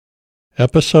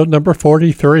episode number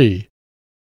 43.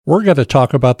 We're going to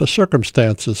talk about the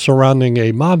circumstances surrounding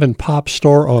a mom-and-pop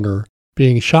store owner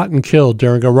being shot and killed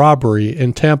during a robbery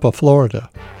in Tampa, Florida.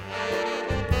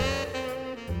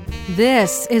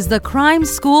 This is the Crime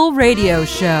School Radio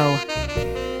Show,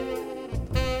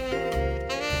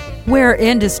 where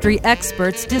industry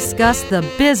experts discuss the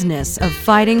business of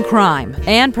fighting crime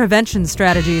and prevention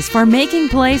strategies for making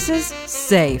places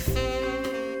safe.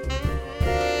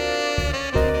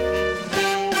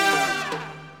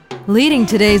 Leading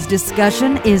today's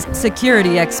discussion is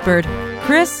security expert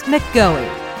Chris McGoey.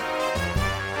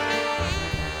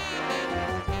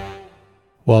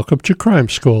 Welcome to Crime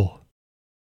School.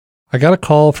 I got a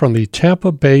call from the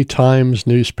Tampa Bay Times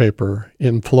newspaper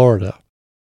in Florida.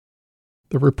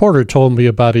 The reporter told me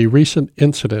about a recent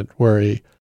incident where a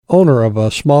owner of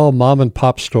a small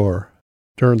mom-and-pop store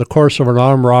during the course of an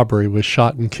armed robbery was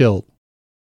shot and killed.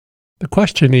 The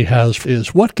question he has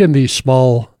is, what can these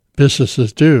small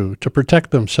businesses do to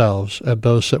protect themselves and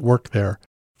those that work there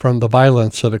from the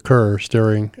violence that occurs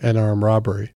during an armed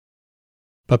robbery?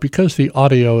 But because the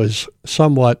audio is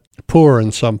somewhat poor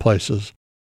in some places,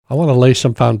 I want to lay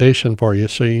some foundation for you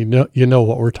so you know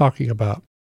what we're talking about.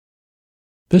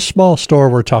 This small store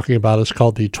we're talking about is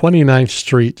called the 29th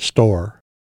Street Store.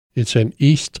 It's in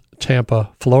East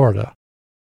Tampa, Florida.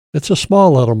 It's a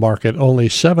small little market, only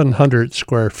 700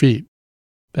 square feet.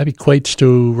 That equates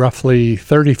to roughly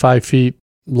 35 feet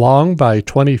long by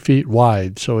 20 feet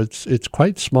wide, so it's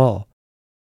quite small.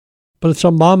 But it's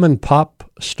a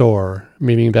mom-and-pop store,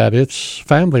 meaning that it's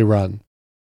family-run.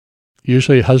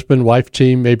 Usually a husband-wife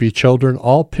team, maybe children,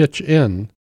 all pitch in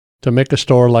to make a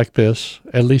store like this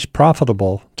at least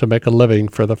profitable to make a living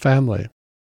for the family.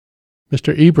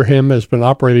 Mr. Ibrahim has been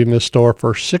operating this store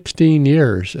for 16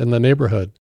 years in the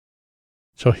neighborhood.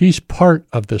 So he's part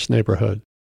of this neighborhood.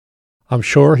 I'm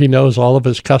sure he knows all of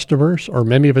his customers, or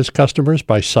many of his customers,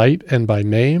 by sight and by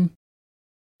name.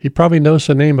 He probably knows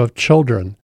the name of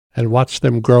children and watched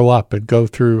them grow up and go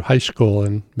through high school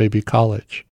and maybe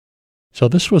college. So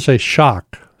this was a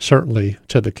shock, certainly,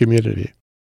 to the community.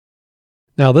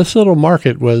 Now, this little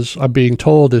market was, I'm being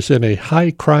told, is in a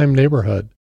high-crime neighborhood.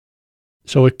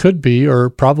 So it could be, or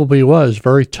probably was,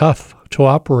 very tough to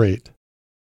operate.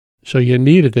 So you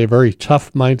needed a very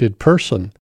tough-minded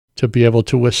person to be able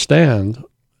to withstand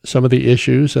some of the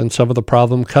issues and some of the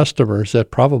problem customers that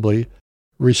probably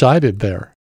resided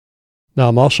there. Now,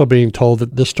 I'm also being told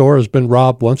that the store has been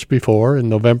robbed once before in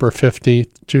November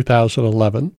 15th,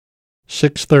 2011,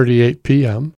 6:38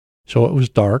 p.m., so it was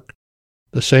dark.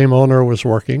 The same owner was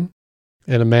working,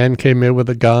 and a man came in with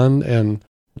a gun and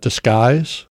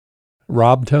disguise,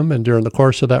 robbed him, and during the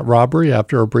course of that robbery,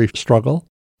 after a brief struggle,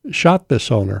 shot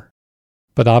this owner.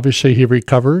 But obviously he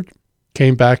recovered,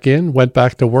 came back in, went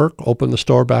back to work, opened the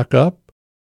store back up,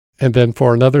 and then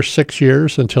for another 6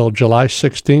 years until July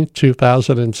 16th,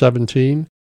 2017,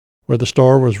 where the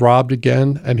store was robbed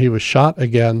again and he was shot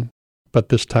again, but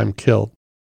this time killed.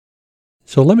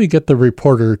 So let me get the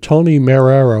reporter Tony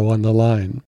Marrero on the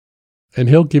line, and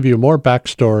he'll give you more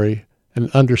backstory and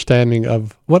understanding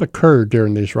of what occurred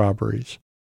during these robberies.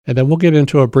 And then we'll get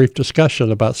into a brief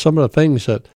discussion about some of the things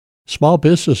that small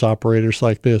business operators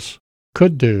like this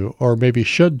could do or maybe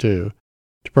should do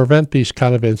to prevent these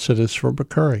kind of incidents from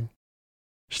occurring.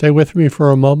 Stay with me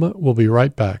for a moment. We'll be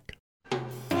right back.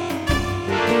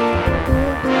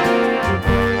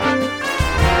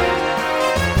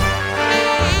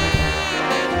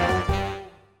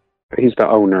 He's the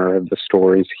owner of the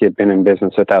stores. He had been in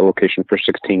business at that location for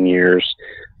 16 years.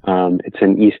 It's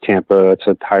in East Tampa. It's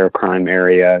a higher crime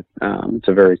area. It's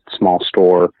a very small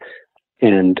store.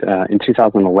 And in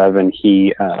 2011,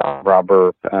 a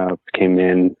robber came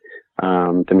in,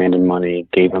 demanded money,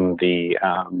 gave him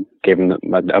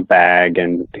a bag,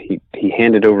 and he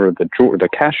handed over the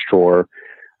cash drawer.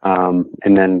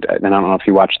 And then I don't know if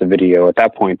you watched the video. At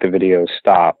that point, the video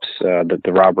stops. The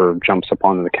robber jumps up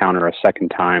onto the counter a second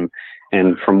time.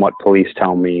 And from what police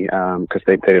tell me, because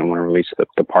they didn't want to release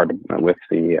the part with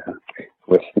the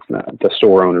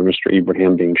store owner, Mr.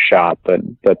 Ibrahim, being shot, but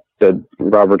the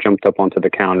robber jumped up onto the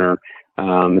counter.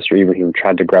 Mr. Ibrahim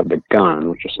tried to grab the gun,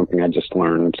 which is something I just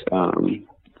learned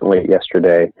late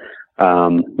yesterday.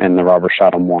 And the robber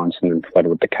shot him once and then fled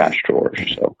with the cash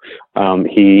drawers. So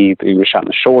he was shot in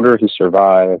the shoulder. He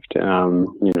survived.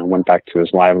 Went back to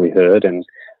his livelihood, and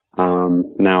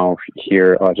now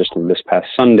here, just this past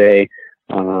Sunday,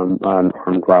 an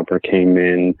armed robber came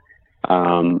in,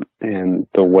 and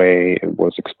the way it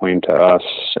was explained to us,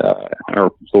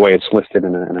 or the way it's listed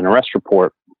in an arrest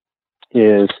report,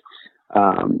 is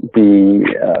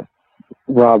the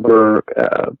robber,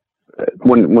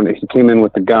 when he came in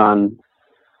with the gun,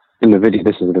 In the video,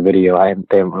 this is the video.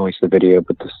 They haven't released the video,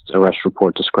 but this arrest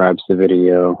report describes the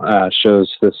video.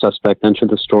 Shows the suspect enter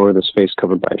the store with his face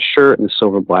covered by a shirt and a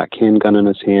silver-black handgun in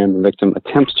his hand. The victim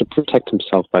attempts to protect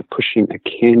himself by pushing a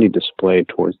candy display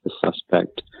towards the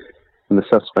suspect. And the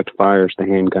suspect fires the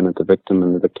handgun at the victim,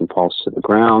 and the victim falls to the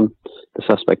ground. The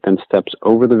suspect then steps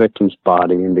over the victim's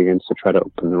body and begins to try to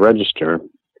open the register.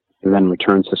 He then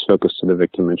returns his focus to the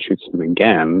victim and shoots him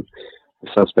again. The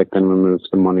suspect then removes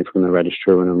the money from the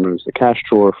register and removes the cash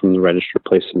drawer from the register,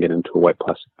 placing it into a white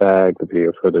plastic bag. The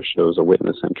video further shows a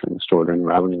witness entering the store during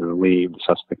robbery and leave. The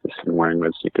suspect is seen wearing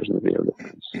red sneakers in the video.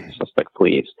 The suspect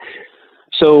flees.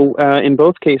 So in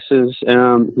both cases,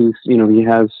 he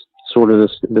has sort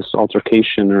of this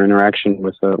altercation or interaction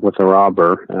with a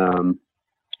robber.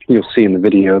 You'll see in the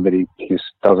video that he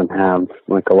doesn't have,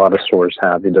 like a lot of stores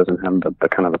have, he doesn't have the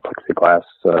kind of the plexiglass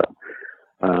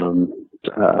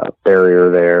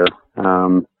barrier there.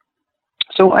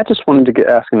 So I just wanted to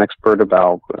ask an expert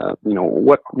about,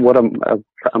 what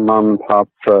a mom and pop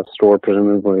store,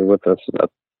 presumably with a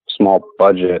small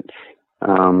budget,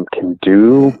 can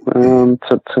do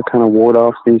to kind of ward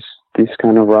off these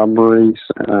kind of robberies.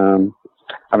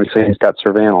 Obviously, he's got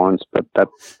surveillance, but that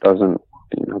doesn't.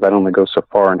 That only goes so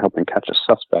far in helping catch a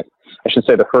suspect. I should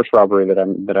say the first robbery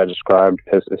that I described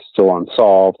is still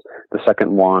unsolved. The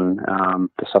second one,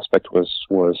 the suspect was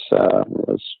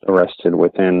arrested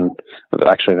within,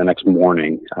 actually the next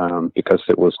morning, because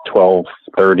it was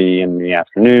 12:30 in the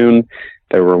afternoon.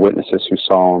 There were witnesses who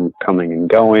saw him coming and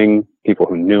going, people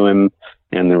who knew him,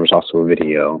 and there was also a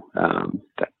video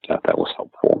that was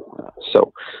helpful.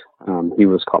 So he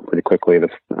was caught pretty quickly. The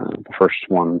first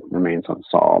one remains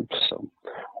unsolved. So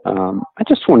I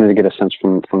just wanted to get a sense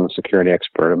from a security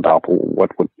expert about what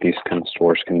these kind of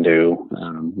stores can do,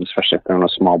 especially if they're on a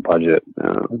small budget,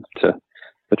 to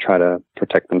try to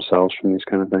protect themselves from these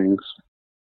kind of things.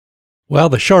 Well,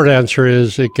 the short answer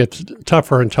is it gets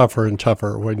tougher and tougher and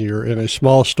tougher when you're in a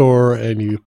small store and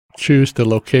you choose the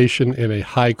location in a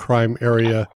high crime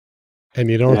area and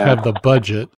you don't have the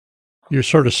budget. You're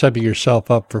sort of setting yourself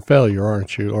up for failure,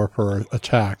 aren't you, or for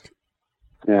attack?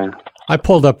 Yeah. I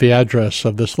pulled up the address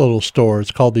of this little store.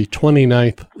 It's called the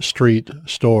 29th Street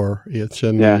store. It's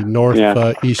in the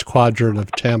northeast quadrant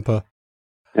of Tampa.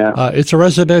 Yeah. It's a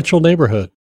residential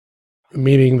neighborhood,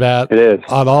 meaning that it is.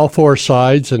 On all four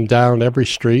sides and down every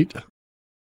street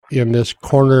in this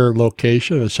corner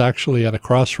location, it's actually at a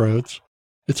crossroads.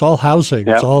 It's all housing.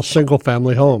 It's all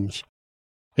single-family homes.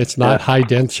 It's not high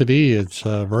density. It's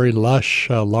very lush,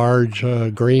 large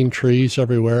green trees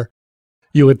everywhere.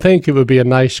 You would think it would be a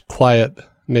nice, quiet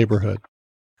neighborhood,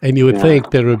 and you would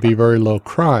think that it would be very low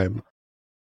crime.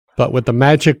 But with the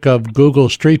magic of Google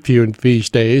Street View these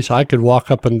days, I could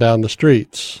walk up and down the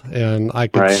streets, and I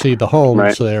could see the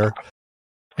homes there.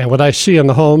 And what I see in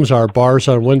the homes are bars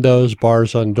on windows,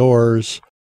 bars on doors,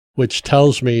 which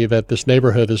tells me that this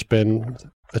neighborhood has been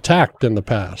attacked in the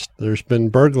past. There's been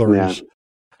burglaries. Yeah.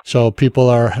 So people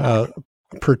are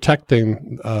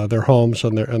protecting their homes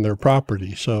and their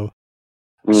property. So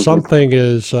something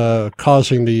is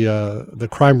causing the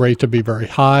crime rate to be very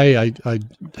high. I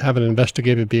haven't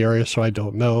investigated the area, so I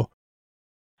don't know.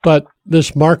 But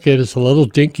this market is a little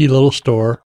dinky little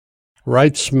store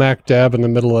right smack dab in the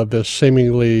middle of this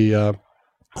seemingly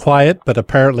quiet but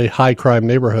apparently high crime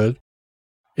neighborhood.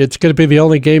 It's going to be the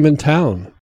only game in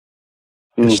town.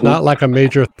 It's not like a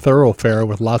major thoroughfare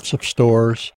with lots of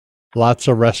stores, lots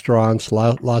of restaurants,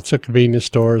 lots of convenience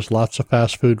stores, lots of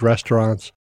fast food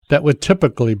restaurants that would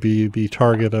typically be the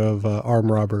target of armed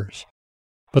robbers.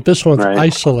 But this one's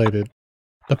isolated.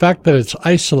 The fact that it's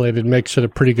isolated makes it a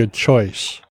pretty good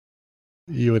choice.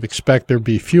 You would expect there'd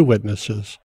be few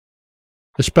witnesses,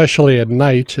 especially at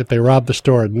night. If they rob the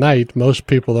store at night, most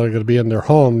people are going to be in their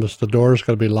homes. The door's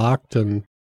going to be locked, and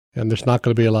there's not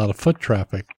going to be a lot of foot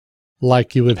traffic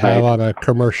like you would have on a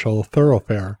commercial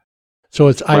thoroughfare. So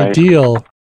it's ideal.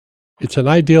 It's an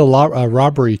ideal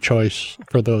robbery choice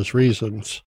for those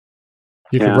reasons.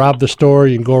 You can rob the store,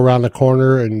 you can go around the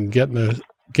corner and get in a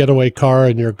getaway car,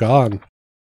 and you're gone.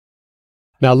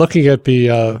 Now, looking at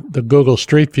the Google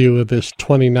Street View of this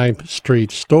 29th Street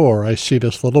store, I see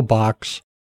this little box,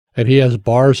 and he has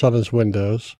bars on his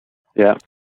windows. Yeah.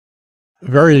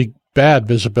 Very bad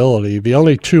visibility. The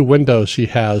only two windows he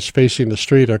has facing the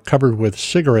street are covered with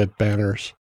cigarette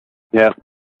banners. Yeah.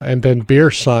 And then beer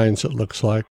signs, it looks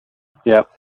like. Yeah.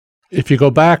 If you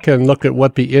go back and look at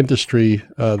what the industry,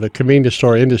 the convenience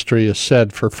store industry has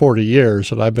said for 40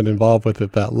 years, and I've been involved with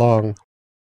it that long,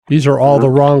 these are all the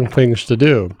wrong things to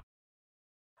do.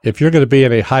 If you're going to be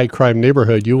in a high crime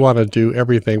neighborhood, you want to do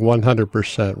everything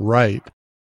 100% right.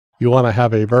 You want to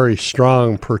have a very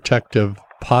strong protective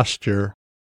posture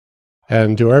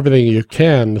and do everything you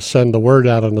can to send the word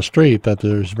out on the street that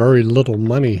there's very little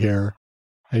money here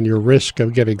and your risk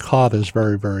of getting caught is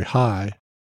very, very high.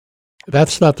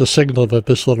 That's not the signal that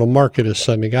this little market is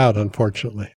sending out,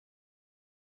 unfortunately.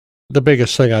 The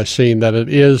biggest thing I've seen that it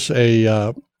is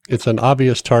it's an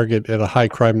obvious target in a high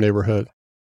crime neighborhood.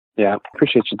 Yeah,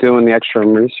 appreciate you doing the extra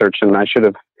research, and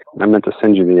I meant to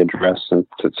send you the address and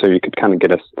so you could kind of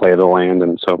get a lay of the land,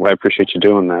 and so I appreciate you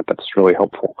doing that. That's really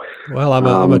helpful. Well,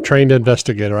 I'm a trained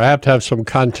investigator. I have to have some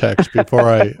context before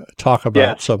I talk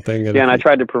about something. And I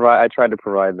tried to provide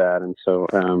that, and so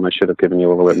I should have given you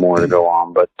a little bit more to go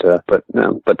on, but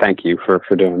thank you for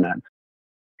doing that.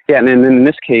 Yeah, and then in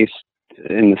this case,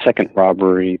 in the second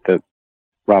robbery, the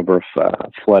robber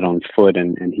fled on foot,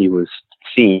 and he was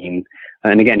seen.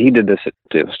 And again, he did this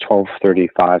it was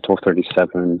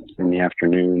 12:37 in the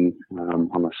afternoon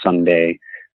on a Sunday,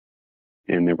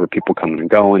 and there were people coming and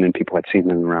going, and people had seen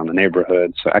him around the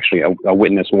neighborhood. So actually, a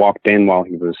witness walked in while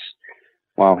he was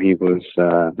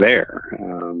there,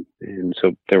 and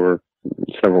so there were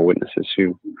several witnesses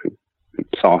who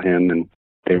saw him, and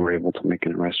they were able to make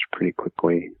an arrest pretty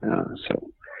quickly.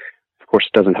 So, of course,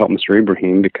 it doesn't help Mr.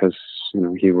 Ibrahim because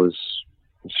he was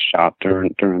shot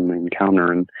during the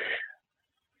encounter. And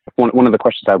one of the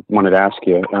questions I wanted to ask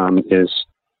you is,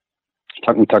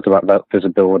 we talked about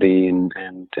visibility and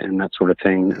that sort of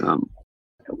thing.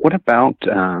 What about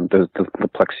the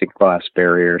plexiglass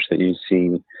barriers that you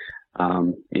see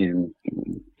in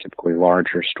typically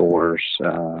larger stores?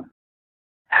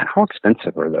 How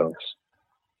expensive are those?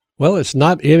 Well, it's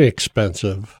not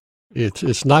inexpensive.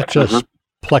 It's not just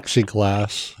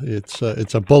plexiglass.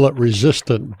 It's a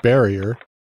bullet-resistant barrier,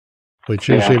 which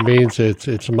usually means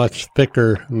it's much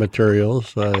thicker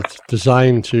materials. It's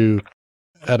designed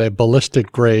at a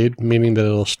ballistic grade, meaning that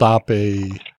it'll stop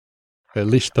at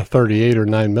least a 38 or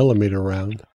 9 millimeter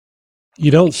round. You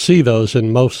don't see those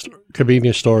in most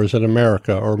convenience stores in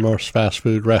America or most fast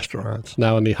food restaurants.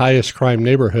 Now, in the highest crime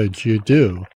neighborhoods, you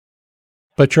do.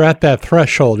 But you're at that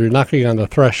threshold. You're knocking on the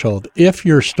threshold. If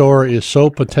your store is so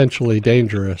potentially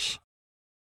dangerous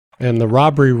and the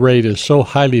robbery rate is so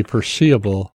highly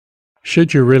foreseeable,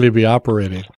 should you really be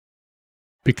operating?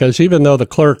 Because even though the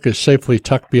clerk is safely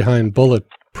tucked behind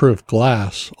bulletproof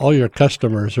glass, all your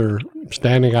customers are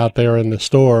standing out there in the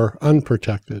store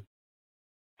unprotected.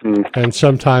 And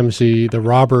sometimes the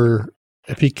robber,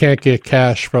 if he can't get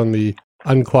cash from the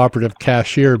uncooperative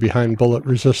cashier behind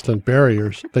bullet-resistant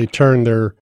barriers, they turn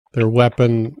their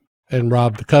weapon and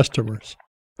rob the customers.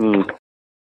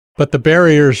 But the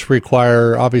barriers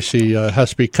require, obviously,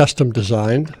 has to be custom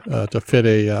designed to fit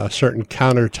a certain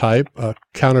countertop,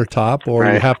 or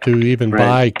you have to even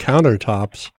buy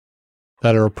countertops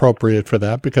that are appropriate for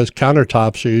that, because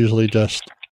countertops are usually just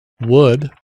wood,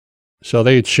 so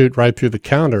they'd shoot right through the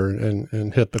counter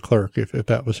and hit the clerk if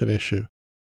that was an issue.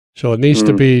 So it needs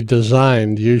to be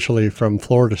designed usually from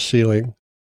floor to ceiling.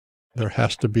 There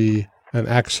has to be an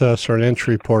access or an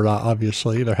entry port,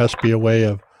 obviously. There has to be a way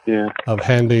of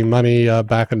handing money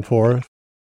back and forth.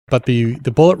 But the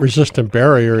bullet-resistant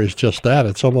barrier is just that.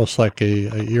 It's almost like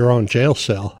your own jail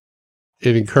cell.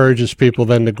 It encourages people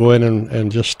then to go in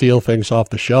and just steal things off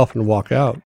the shelf and walk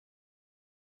out.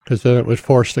 Because then it would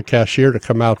force the cashier to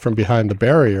come out from behind the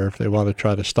barrier if they want to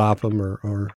try to stop them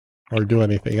or do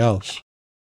anything else.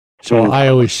 So I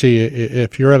always see,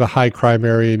 if you're in a high crime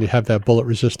area and you have that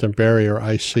bullet-resistant barrier,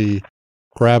 I see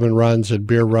grab and runs and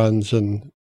beer runs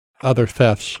and other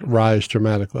thefts rise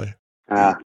dramatically.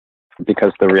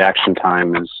 Because the reaction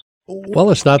time is...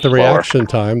 Well, it's not the reaction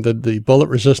time. The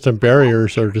bullet-resistant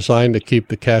barriers are designed to keep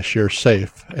the cashier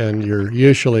safe, and you're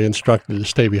usually instructed to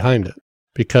stay behind it,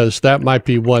 because that might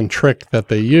be one trick that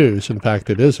they use. In fact,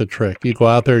 it is a trick. You go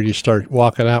out there and you start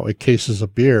walking out with cases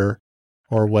of beer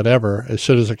or whatever. As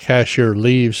soon as a cashier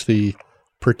leaves the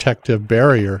protective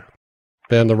barrier,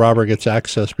 then the robber gets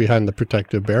access behind the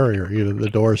protective barrier. Either the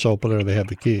door is open or they have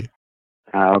the key.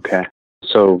 Okay.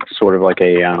 So sort of like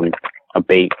a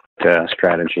bait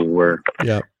strategy where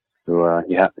you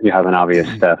have an obvious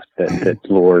theft that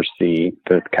lures the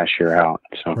cashier out.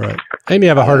 So. Right. And you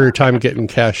have a harder time getting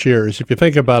cashiers. If you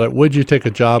think about it, would you take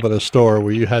a job at a store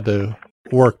where you had to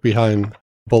work behind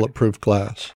bulletproof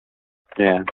glass?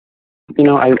 Yeah.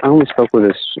 I only spoke with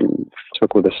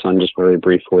his son just very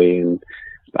briefly, and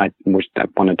I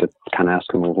wanted to kind of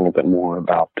ask him a little bit more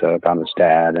about his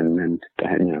dad and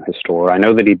his store. I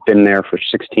know that he'd been there for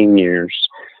 16 years.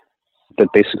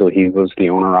 That basically he was the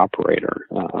owner operator.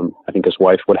 I think his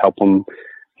wife would help him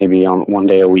maybe on one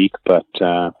day a week, but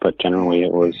generally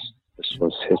this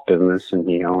was his business, and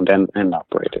he owned and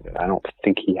operated it. I don't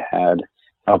think he had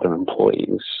other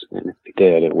employees. And if he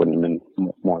did, it wouldn't have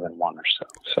been more than one or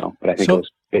so. But I think it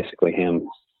was basically him.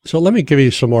 So let me give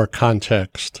you some more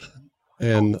context.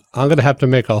 And I'm going to have to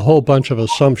make a whole bunch of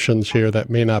assumptions here that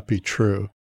may not be true.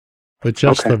 But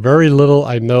just the very little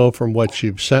I know from what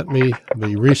you've sent me,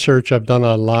 the research I've done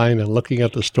online and looking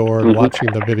at the store and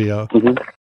watching the video,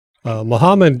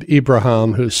 Mohammed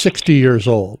Ibrahim, who's 60 years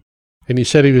old, and he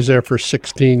said he was there for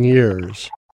 16 years.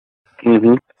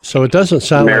 So it doesn't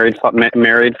sound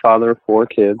married father of 4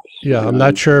 kids. Yeah, I'm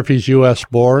not sure if he's U.S.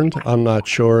 born. I'm not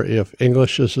sure if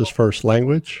English is his first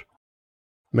language.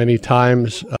 Many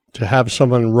times to have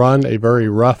someone run a very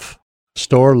rough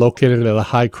store located in a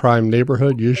high crime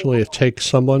neighborhood, usually it takes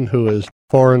someone who is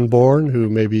foreign born, who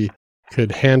maybe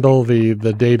could handle the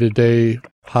day-to-day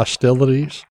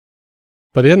hostilities.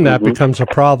 But in that becomes a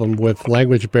problem with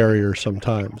language barriers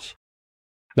sometimes.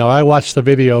 Now, I watched the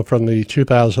video from the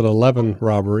 2011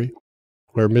 robbery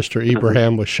where Mr.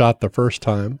 Ibrahim was shot the first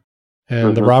time,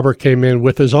 and the robber came in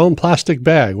with his own plastic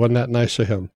bag. Wasn't that nice of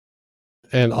him?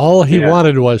 And all he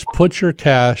wanted was, put your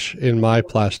cash in my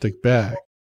plastic bag.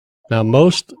 Now,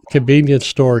 most convenience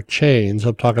store chains,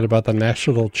 I'm talking about the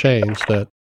national chains that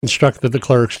instructed the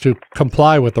clerks to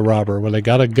comply with the robber. When they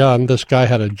got a gun, this guy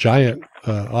had a giant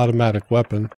automatic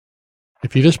weapon.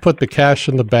 If you just put the cash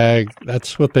in the bag,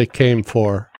 that's what they came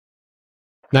for.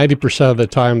 90% of the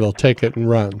time, they'll take it and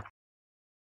run.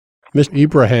 Mr.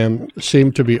 Ibrahim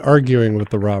seemed to be arguing with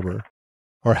the robber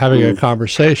or having a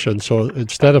conversation. So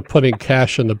instead of putting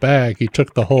cash in the bag, he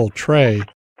took the whole tray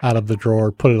out of the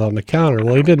drawer, put it on the counter.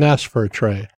 Well, he didn't ask for a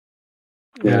tray.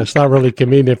 And it's not really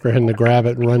convenient for him to grab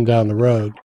it and run down the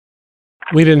road.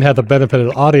 We didn't have the benefit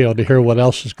of audio to hear what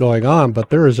else is going on,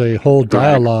 but there is a whole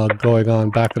dialogue going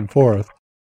on back and forth.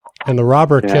 And the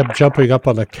robber kept jumping up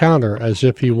on the counter as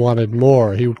if he wanted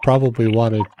more. He probably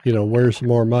wanted, where's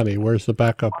more money? Where's the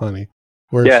backup money?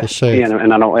 Where's the safe? Yeah,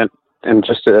 and I don't. And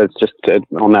just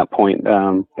on that point,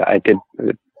 I did.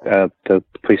 The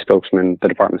police spokesman, the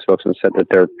department spokesman, said that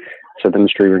the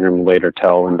Mr. Ibrahim later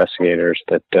tell investigators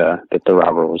that the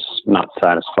robber was not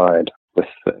satisfied with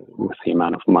the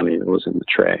amount of money that was in the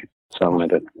tray. So I wanted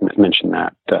to mention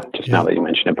that now that you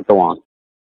mentioned it, but go on.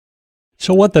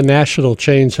 So what the national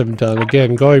chains have done,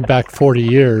 again, going back 40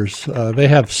 years, they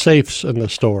have safes in the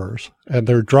stores, and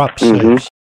they're drop safes,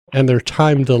 and they're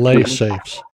time delay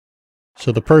safes.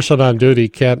 So the person on duty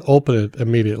can't open it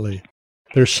immediately.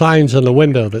 There's signs in the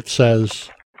window that says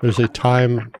there's a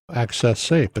time access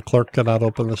safe. The clerk cannot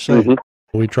open the safe.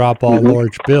 We drop all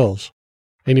large bills.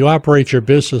 And you operate your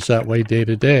business that way day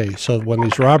to day. So when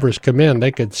these robbers come in,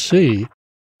 they can see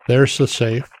there's the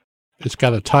safe. It's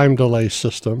got a time delay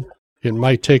system. It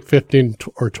might take 15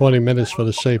 or 20 minutes for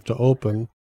the safe to open.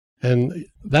 And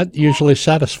that usually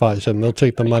satisfies them. They'll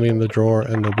take the money in the drawer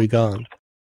and they'll be gone.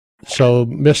 So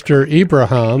Mr.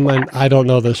 Ibrahim, and I don't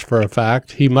know this for a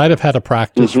fact, he might have had a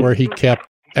practice where he kept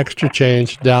extra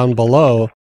change down below,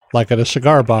 like at a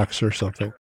cigar box or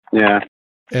something. Yeah.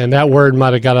 And that word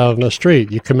might have got out on the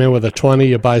street. You come in with a 20,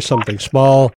 you buy something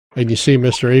small, and you see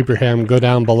Mr. Ibrahim go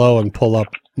down below and pull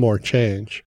up more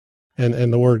change.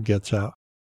 And the word gets out.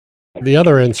 The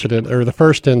other incident, or the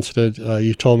first incident,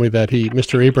 you told me that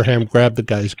Mr. Ibrahim grabbed the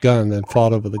guy's gun and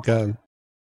fought over the gun.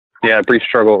 Yeah, a brief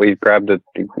struggle. He grabbed it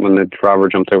when the robber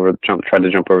tried to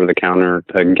jump over the counter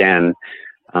again.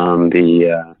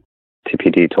 The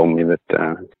TPD told me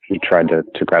that he tried to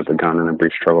grab the gun and a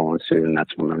brief struggle ensued, and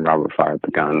that's when the robber fired the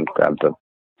gun, grabbed the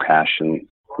cash, and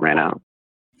ran out.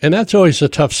 And that's always a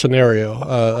tough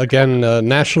scenario. Again,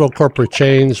 national corporate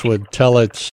chains would tell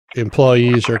its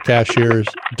employees or cashiers,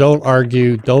 don't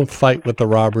argue, don't fight with the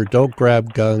robber, don't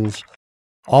grab guns,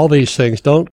 all these things,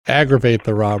 don't aggravate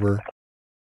the robber.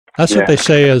 That's what they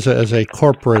say as a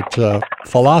corporate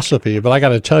philosophy. But I got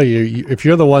to tell you, if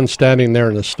you're the one standing there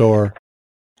in the store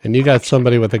and you got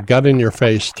somebody with a gun in your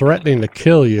face threatening to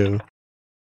kill you,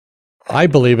 I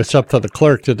believe it's up to the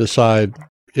clerk to decide,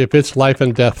 if it's life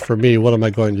and death for me, what am I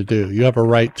going to do? You have a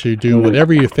right to do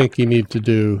whatever you think you need to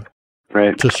do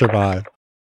to survive.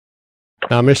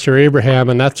 Now, Mr. Ibrahim,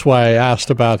 and that's why I asked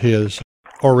about his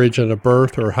origin of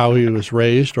birth or how he was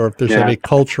raised, or if there's any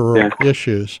cultural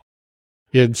issues.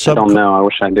 I don't know. I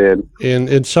wish I did.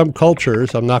 In some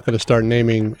cultures, I'm not going to start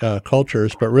naming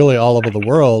cultures, but really all over the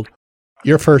world,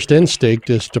 your first instinct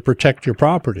is to protect your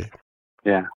property.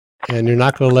 Yeah. And you're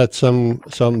not going to let some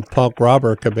punk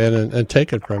robber come in and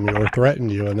take it from you or threaten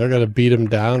you, and they're going to beat him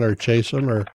down or chase him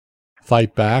or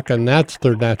fight back, and that's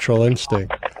their natural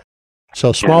instinct.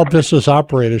 So small business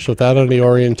operators without any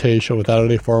orientation, without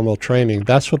any formal training,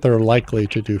 that's what they're likely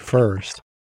to do first.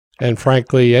 And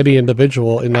frankly, any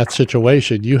individual in that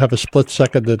situation, you have a split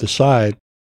second to decide,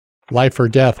 life or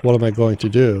death, what am I going to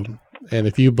do? And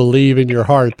if you believe in your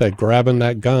heart that grabbing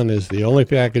that gun is the only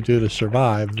thing I could do to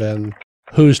survive, then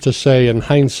who's to say in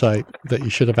hindsight that you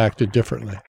should have acted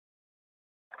differently?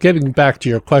 Getting back to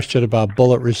your question about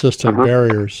bullet-resistant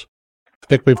barriers, I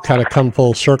think we've kind of come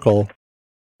full circle.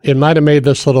 It might have made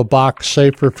this little box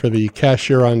safer for the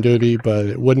cashier on duty, but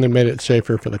it wouldn't have made it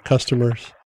safer for the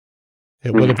customers.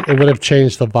 It would have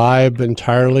changed the vibe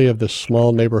entirely of this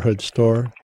small neighborhood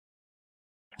store.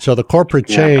 So the corporate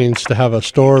chains, to have a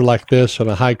store like this in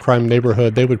a high-crime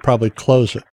neighborhood, they would probably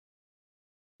close it.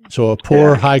 So a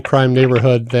poor, high-crime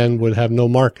neighborhood then would have no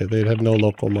market. They'd have no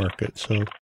local market. So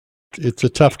it's a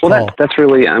tough call. Well, that's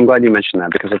really, I'm glad you mentioned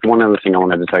that, because it's one other thing I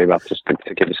wanted to tell you about, just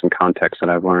to give you some context that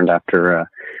I've learned after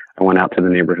I went out to the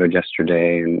neighborhood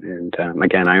yesterday. And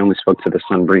again, I only spoke to the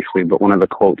son briefly, but one of the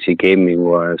quotes he gave me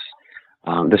was,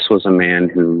 this was a man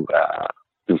who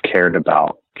cared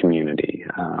about community.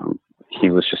 He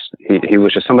was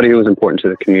just somebody who was important to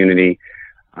the community.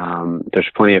 There's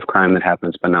plenty of crime that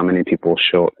happens, but not many people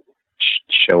show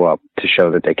up to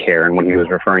show that they care. And what he was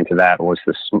referring to that was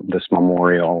this small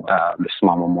memorial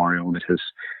that has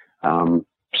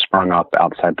sprung up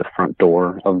outside the front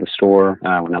door of the store.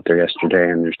 I went out there yesterday,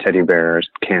 and there's teddy bears,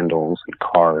 candles, and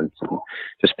cards, and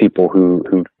just people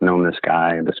who've known this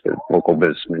guy, this local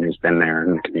businessman who's been there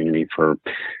in the community for,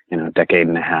 a decade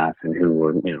and a half, and who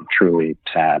were, truly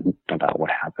sad about what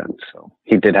happened. So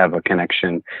he did have a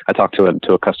connection. I talked to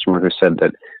a customer who said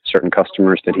that certain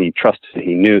customers that he trusted,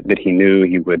 he knew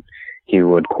he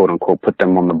would quote unquote put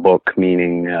them on the book,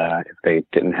 meaning if they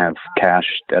didn't have cash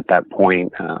at that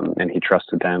point, and he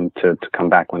trusted them to come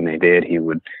back when they did, he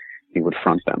would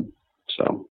front them.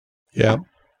 So yeah,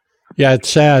 it's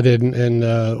sad,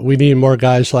 and we need more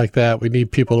guys like that. We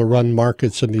need people to run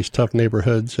markets in these tough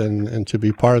neighborhoods and to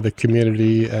be part of the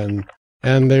community, and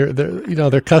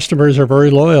their customers are very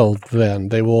loyal to them.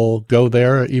 They will go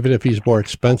there even if he's more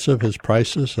expensive, his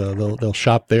prices. They'll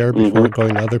shop there before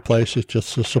going to other places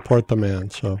just to support the man.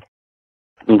 So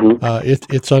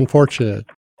it's unfortunate,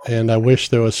 and I wish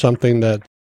there was something that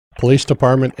police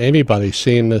department, anybody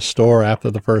seeing this store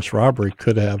after the first robbery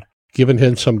could have given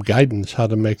him some guidance how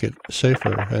to make it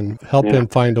safer and help him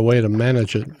find a way to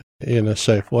manage it in a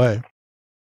safe way.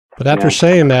 But after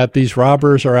saying that, these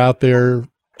robbers are out there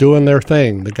doing their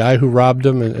thing. The guy who robbed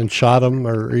him and shot him,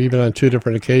 or even on 2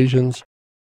 different occasions,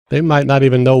 they might not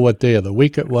even know what day of the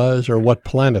week it was or what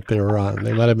planet they were on.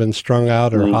 They might have been strung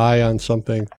out or high on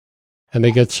something, and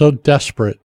they get so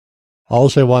desperate. All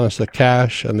they want is the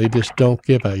cash, and they just don't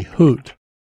give a hoot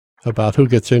about who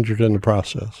gets injured in the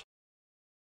process.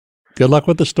 Good luck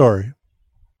with the story.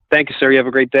 Thank you, sir. You have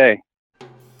a great day.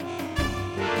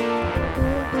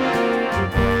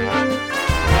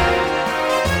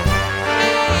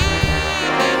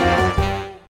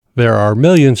 There are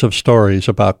millions of stories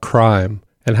about crime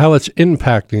and how it's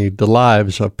impacting the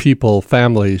lives of people,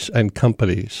 families, and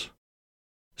companies.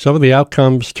 Some of the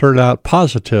outcomes turn out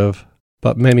positive,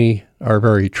 but many are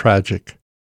very tragic.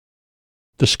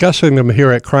 Discussing them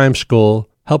here at Crime School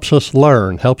helps us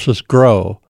learn, helps us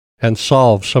grow, and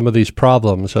solve some of these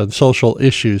problems and social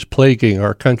issues plaguing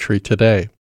our country today.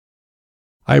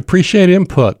 I appreciate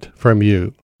input from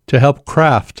you to help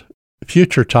craft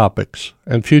future topics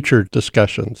and future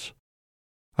discussions.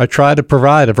 I try to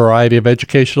provide a variety of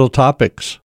educational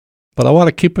topics, but I want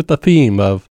to keep with the theme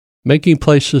of making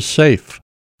places safe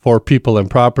for people and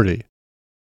property.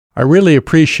 I really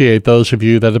appreciate those of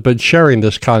you that have been sharing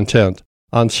this content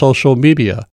on social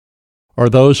media, or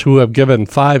those who have given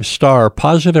 5-star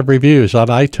positive reviews on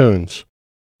iTunes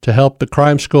to help the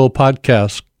Crime School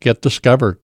podcast get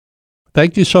discovered.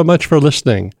 Thank you so much for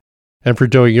listening and for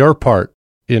doing your part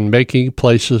in making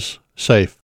places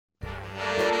safe.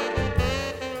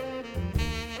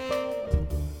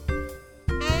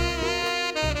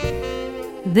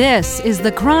 This is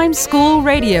the Crime School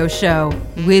Radio Show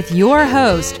with your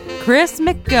host, Chris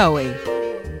McGoey.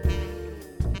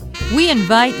 We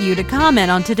invite you to comment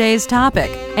on today's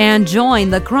topic and join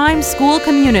the Crime School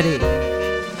community.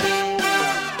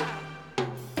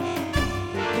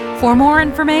 For more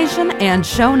information and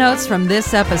show notes from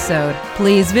this episode,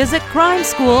 please visit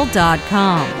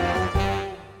crimeschool.com.